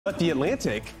But the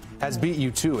Atlantic has beat you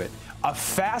to it. A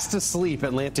fast asleep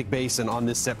Atlantic basin on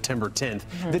this September 10th.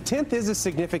 The 10th is a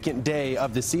significant day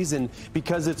of the season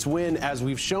because it's when, as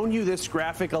we've shown you this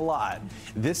graphic a lot,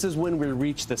 this is when we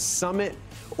reach the summit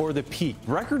or the peak.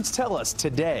 Records tell us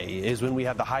today is when we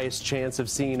have the highest chance of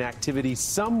seeing activity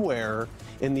somewhere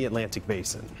in the Atlantic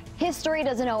basin. History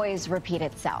doesn't always repeat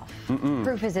itself.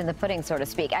 Proof is in the pudding, so to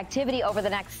speak. Activity over the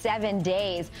next 7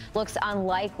 days looks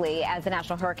unlikely as the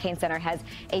National Hurricane Center has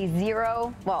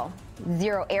zero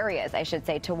areas, I should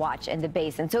say, to watch in the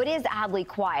basin. So it is oddly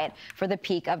quiet for the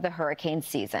peak of the hurricane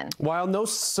season. While no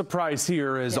surprise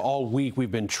here, as all week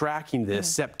we've been tracking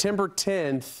this, September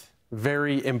 10th,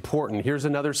 very important. Here's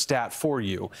another stat for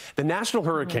you. The National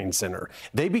Hurricane Center,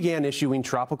 they began issuing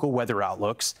tropical weather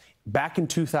outlooks back in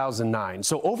 2009.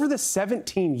 So over the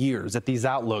 17 years that these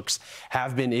outlooks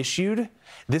have been issued,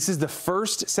 this is the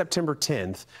first September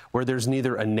 10th where there's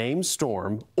neither a named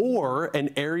storm or an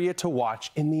area to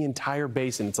watch in the entire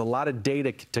basin. It's a lot of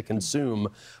data to consume,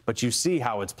 but you see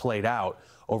how it's played out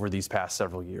over these past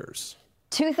several years.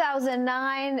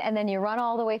 2009, and then you run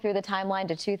all the way through the timeline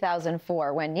to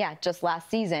 2004 when, just last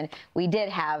season, we did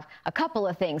have a couple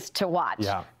of things to watch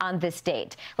on this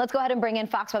date. Let's go ahead and bring in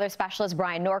Fox weather specialist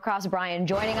Bryan Norcross. Bryan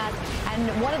joining us.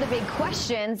 And one of the big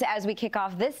questions as we kick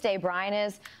off this day, Bryan,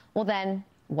 is, well, then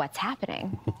what's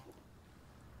happening?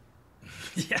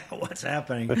 Yeah, what's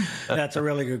happening? That's a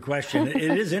really good question.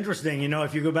 It is interesting. You know,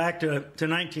 if you go back to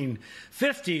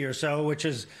 1950 or so, which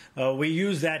is, we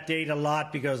use that date a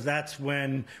lot because that's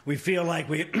when we feel like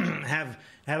we have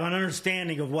an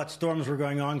understanding of what storms were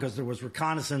going on because there was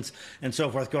reconnaissance and so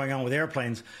forth going on with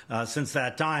airplanes since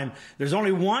that time. There's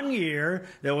only 1 year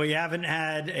that we haven't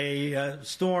had a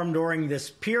storm during this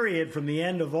period from the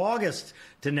end of August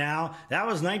to now. That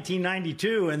was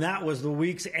 1992, and that was the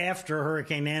weeks after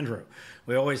Hurricane Andrew.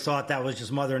 We always thought that was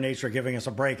just Mother Nature giving us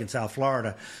a break in South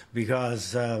Florida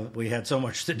because we had so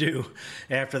much to do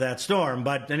after that storm.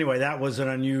 But anyway, that was an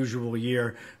unusual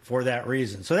year for that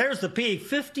reason. So there's the peak,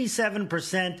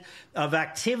 57% of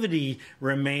activity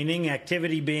remaining,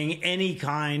 activity being any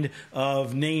kind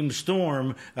of named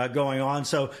storm going on.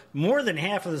 So more than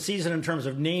half of the season in terms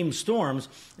of named storms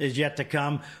is yet to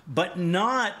come, but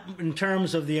not in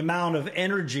terms of the amount of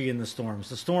energy in the storms.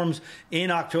 The storms in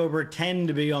October tend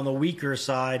to be on the weaker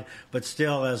side, but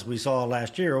still, as we saw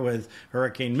last year with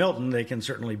Hurricane Milton, they can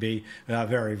certainly be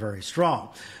very, very strong.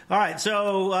 All right,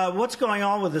 so what's going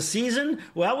on with the season?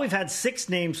 Well, we've had 6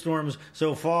 named storms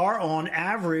so far. On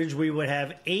average, we would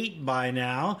have 8 by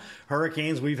now.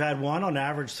 Hurricanes, we've had 1, on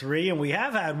average 3, and we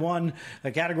have had 1,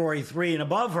 a Category 3 and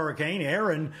above hurricane,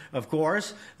 Aaron, of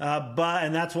course,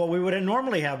 and that's what we would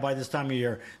normally have by this time of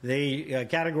year. The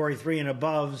Category 3 and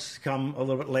aboves come a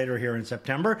little bit later here in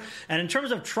September. And in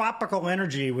terms of tropical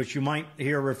energy, which you might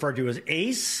hear referred to as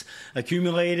ACE,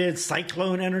 accumulated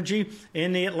cyclone energy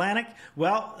in the Atlantic,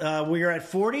 well, we are at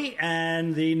 40,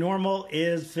 and the normal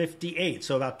is 58,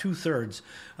 so about 2/3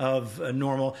 of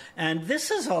normal. And this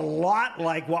is a lot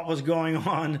like what was going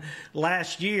on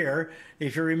last year.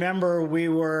 If you remember,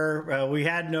 we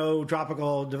had no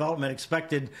tropical development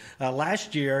expected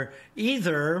last year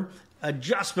either.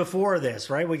 Just before this,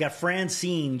 right? We got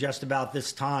Francine just about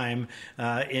this time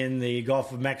in the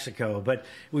Gulf of Mexico. But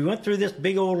we went through this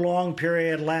big old long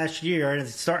period last year, and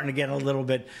it's starting to get a little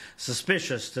bit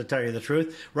suspicious, to tell you the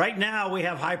truth. Right now, we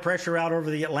have high pressure out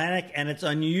over the Atlantic, and it's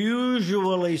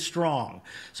unusually strong.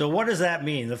 So what does that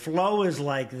mean? The flow is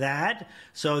like that.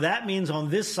 So that means on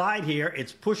this side here,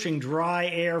 it's pushing dry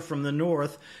air from the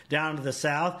north down to the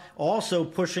south, also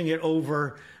pushing it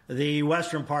over the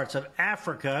western parts of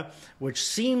Africa, which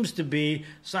seems to be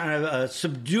kind of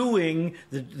subduing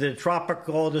the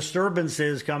tropical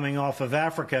disturbances coming off of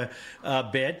Africa a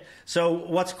bit. So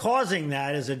what's causing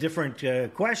that is a different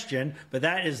question, but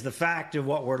that is the fact of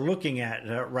what we're looking at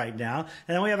right now.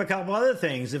 And then we have a couple other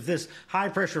things. If this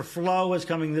high-pressure flow is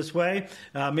coming this way,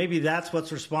 maybe that's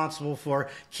what's responsible for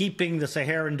keeping the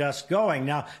Saharan dust going.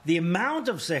 Now, the amount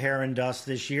of Saharan dust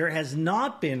this year has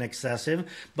not been excessive,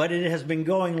 but it has been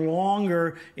going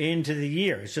longer into the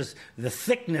year. It's just the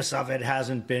thickness of it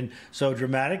hasn't been so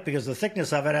dramatic because the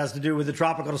thickness of it has to do with the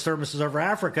tropical disturbances over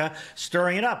Africa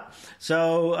stirring it up.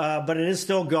 So, but it is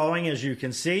still going, as you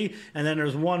can see. And then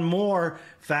there's one more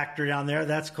factor down there.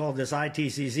 That's called this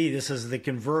ITCZ. This is the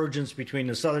convergence between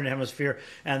the southern hemisphere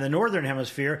and the northern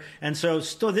hemisphere. And so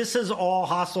this is all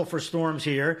hostile for storms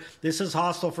here. This is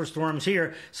hostile for storms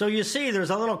here. So you see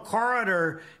there's a little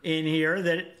corridor in here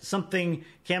that something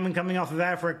coming off of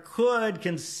Africa effort could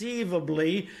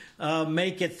conceivably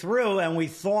make it through, and we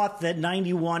thought that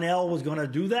 91L was going to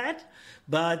do that.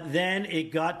 But then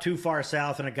it got too far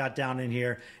south and it got down in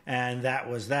here, and that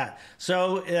was that.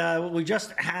 So we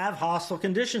just have hostile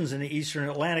conditions in the eastern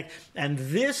Atlantic, and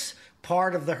this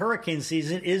part of the hurricane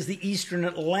season is the eastern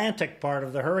Atlantic part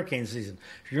of the hurricane season.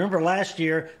 If you remember last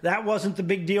year, that wasn't the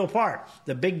big deal part.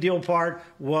 The big deal part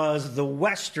was the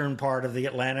western part of the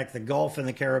Atlantic, the Gulf and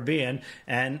the Caribbean,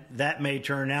 and that may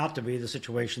turn out to be the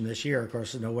situation this year. Of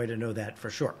course, there's no way to know that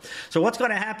for sure. So what's going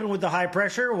to happen with the high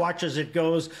pressure? Watch as it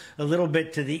goes a little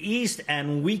bit to the east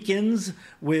and weakens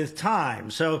with time.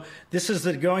 So this is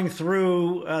going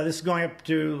through, this is going up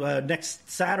to next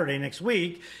Saturday, next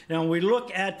week. Now, when we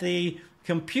look at the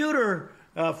computer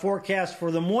forecast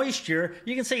for the moisture,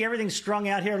 you can see everything's strung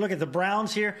out here. Look at the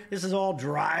browns here. This is all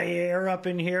dry air up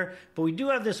in here, but we do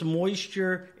have this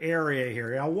moisture area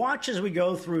here. Now watch as we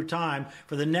go through time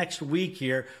for the next week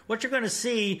here. What you're going to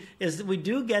see is that we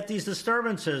do get these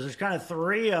disturbances. There's kind of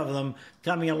 3 of them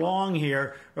coming along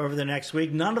here over the next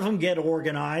week. None of them get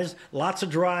organized. Lots of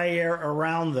dry air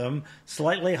around them,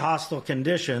 slightly hostile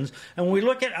conditions. And when we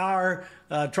look at our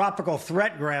tropical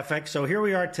threat graphic, so here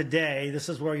we are today. This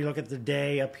is where you look at the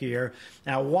day up here.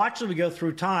 Now watch as we go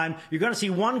through time. You're going to see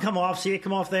one come off. See it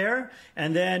come off there?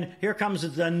 And then here comes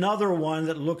another one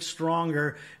that looks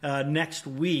stronger next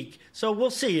week. So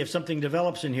we'll see if something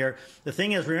develops in here. The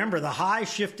thing is, remember, the high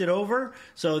shifted over,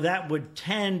 so that would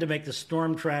tend to make the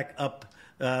storm track up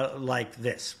like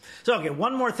this. So, okay,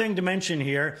 one more thing to mention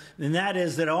here, and that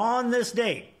is that on this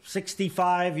date,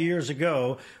 65 years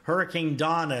ago, Hurricane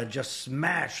Donna just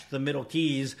smashed the Middle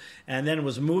Keys and then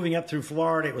was moving up through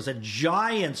Florida. It was a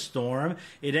giant storm.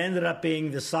 It ended up being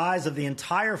the size of the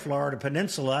entire Florida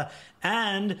peninsula,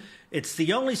 and it's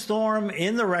the only storm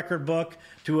in the record book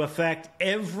to affect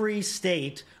every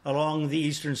state along the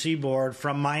eastern seaboard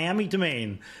from Miami to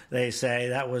Maine. They say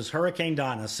that was Hurricane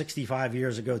Donna, 65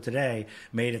 years ago today,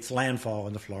 made its landfall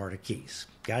in the Florida Keys.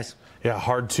 Guys? Yeah,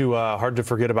 hard to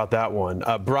forget about that one.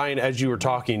 Bryan, as you were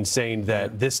talking, saying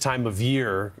that this time of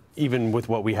year, even with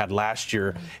what we had last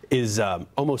year, is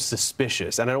almost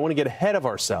suspicious. And I don't want to get ahead of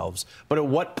ourselves, but at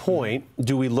what point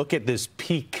do we look at this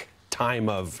peak time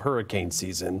of hurricane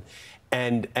season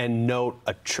and note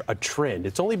a trend?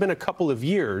 It's only been a couple of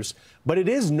years, but it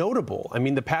is notable. I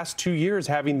mean, the past 2 years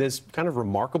having this kind of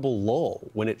remarkable lull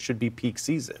when it should be peak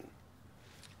season.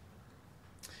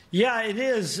 Yeah, it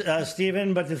is,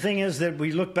 Stephen, but the thing is that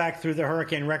we look back through the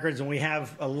hurricane records and we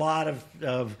have a lot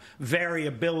of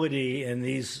variability in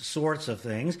these sorts of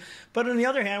things. But on the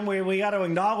other hand, we got to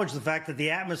acknowledge the fact that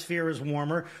the atmosphere is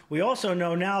warmer. We also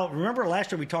know now, remember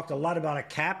last year we talked a lot about a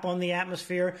cap on the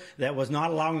atmosphere that was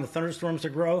not allowing the thunderstorms to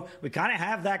grow. We kind of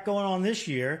have that going on this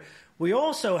year. We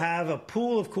also have a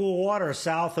pool of cool water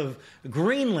south of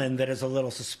Greenland that is a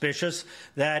little suspicious.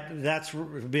 That's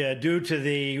due to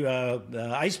the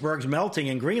icebergs melting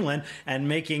in Greenland and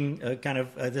making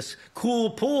this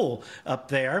cool pool up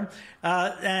there.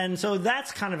 And so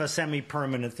that's kind of a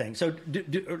semi-permanent thing. So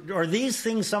are these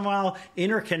things somehow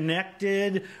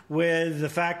interconnected with the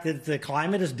fact that the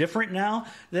climate is different now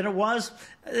than it was?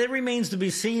 It remains to be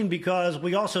seen, because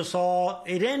we also saw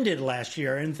it ended last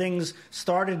year and things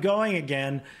started going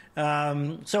again.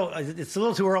 So it's a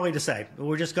little too early to say.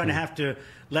 We're just going to have to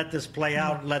let this play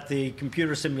out, let the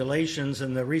computer simulations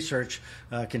and the research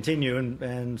continue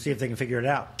and see if they can figure it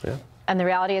out. Yeah. And the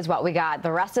reality is what we got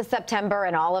the rest of September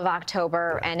and all of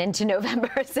October and into November.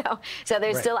 So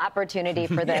there's still opportunity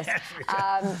for this.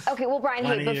 Okay, well,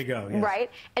 Bryan, right?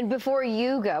 And before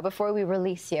you go, before we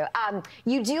release you,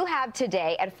 you do have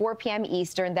today at 4 p.m.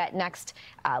 Eastern that next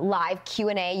live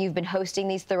Q&A. You've been hosting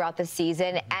these throughout the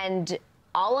season, and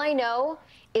all I know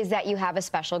is that you have a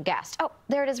special guest. Oh,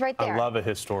 there it is right there. I love a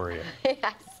historian.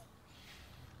 Yes.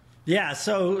 Yeah,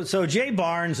 so Jay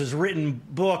Barnes has written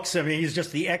books. I mean, he's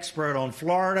just the expert on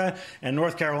Florida and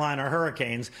North Carolina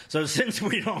hurricanes. So since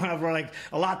we don't have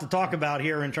a lot to talk about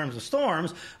here in terms of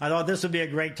storms, I thought this would be a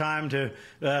great time to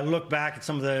look back at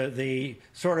some of the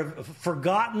sort of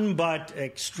forgotten but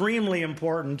extremely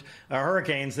important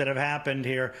hurricanes that have happened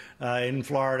here in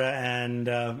Florida and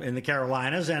in the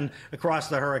Carolinas and across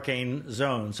the hurricane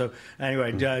zone. So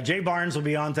anyway, Jay Barnes will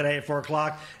be on today at 4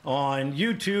 o'clock on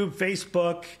YouTube,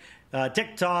 Facebook,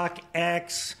 TikTok,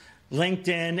 X,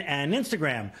 LinkedIn, and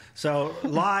Instagram. So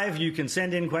live, you can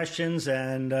send in questions,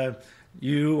 and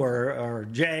you or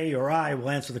Jay or I will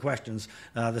answer the questions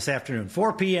this afternoon,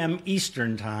 4 p.m.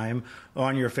 Eastern time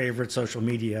on your favorite social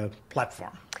media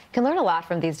platform. Can learn a lot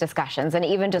from these discussions, and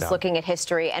even just looking at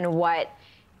history and what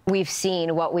we've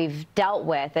seen, what we've dealt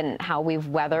with, and how we've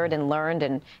weathered and learned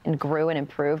and grew and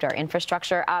improved our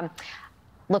infrastructure.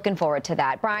 looking forward to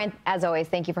that. Bryan, as always,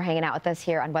 thank you for hanging out with us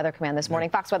here on Weather Command this morning.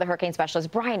 Fox Weather Hurricane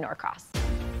Specialist Bryan Norcross.